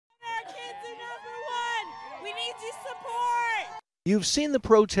technology support. You've seen the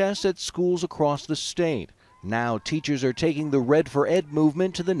protests at schools across the state. Now teachers are taking the Red for Ed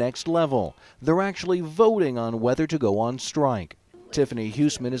movement to the next level. They're actually voting on whether to go on strike. Tiffany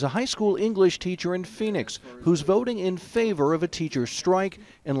Huseman is a high school English teacher in Phoenix who's voting in favor of a teacher strike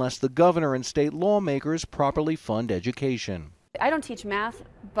unless the governor and state lawmakers properly fund education. I don't teach math,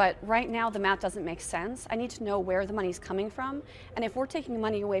 but right now the math doesn't make sense. I need to know where the money's coming from, and if we're taking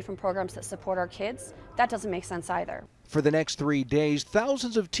money away from programs that support our kids, that doesn't make sense either. For the next 3 days,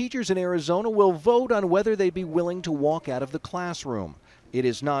 thousands of teachers in Arizona will vote on whether they'd be willing to walk out of the classroom. It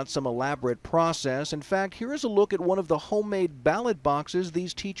is not some elaborate process. In fact, here is a look at one of the homemade ballot boxes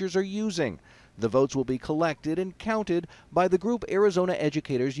these teachers are using. The votes will be collected and counted by the group Arizona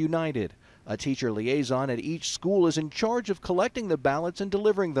Educators United. A teacher liaison at each school is in charge of collecting the ballots and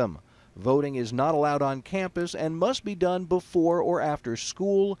delivering them. Voting is not allowed on campus and must be done before or after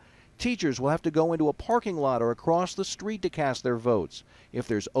school. Teachers will have to go into a parking lot or across the street to cast their votes. If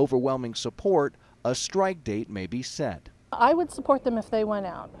there's overwhelming support, a strike date may be set. I would support them if they went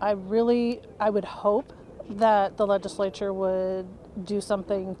out. I would hope that the legislature would do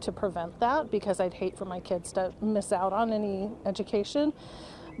something to prevent that, because I'd hate for my kids to miss out on any education.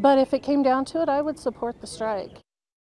 But if it came down to it, I would support the strike.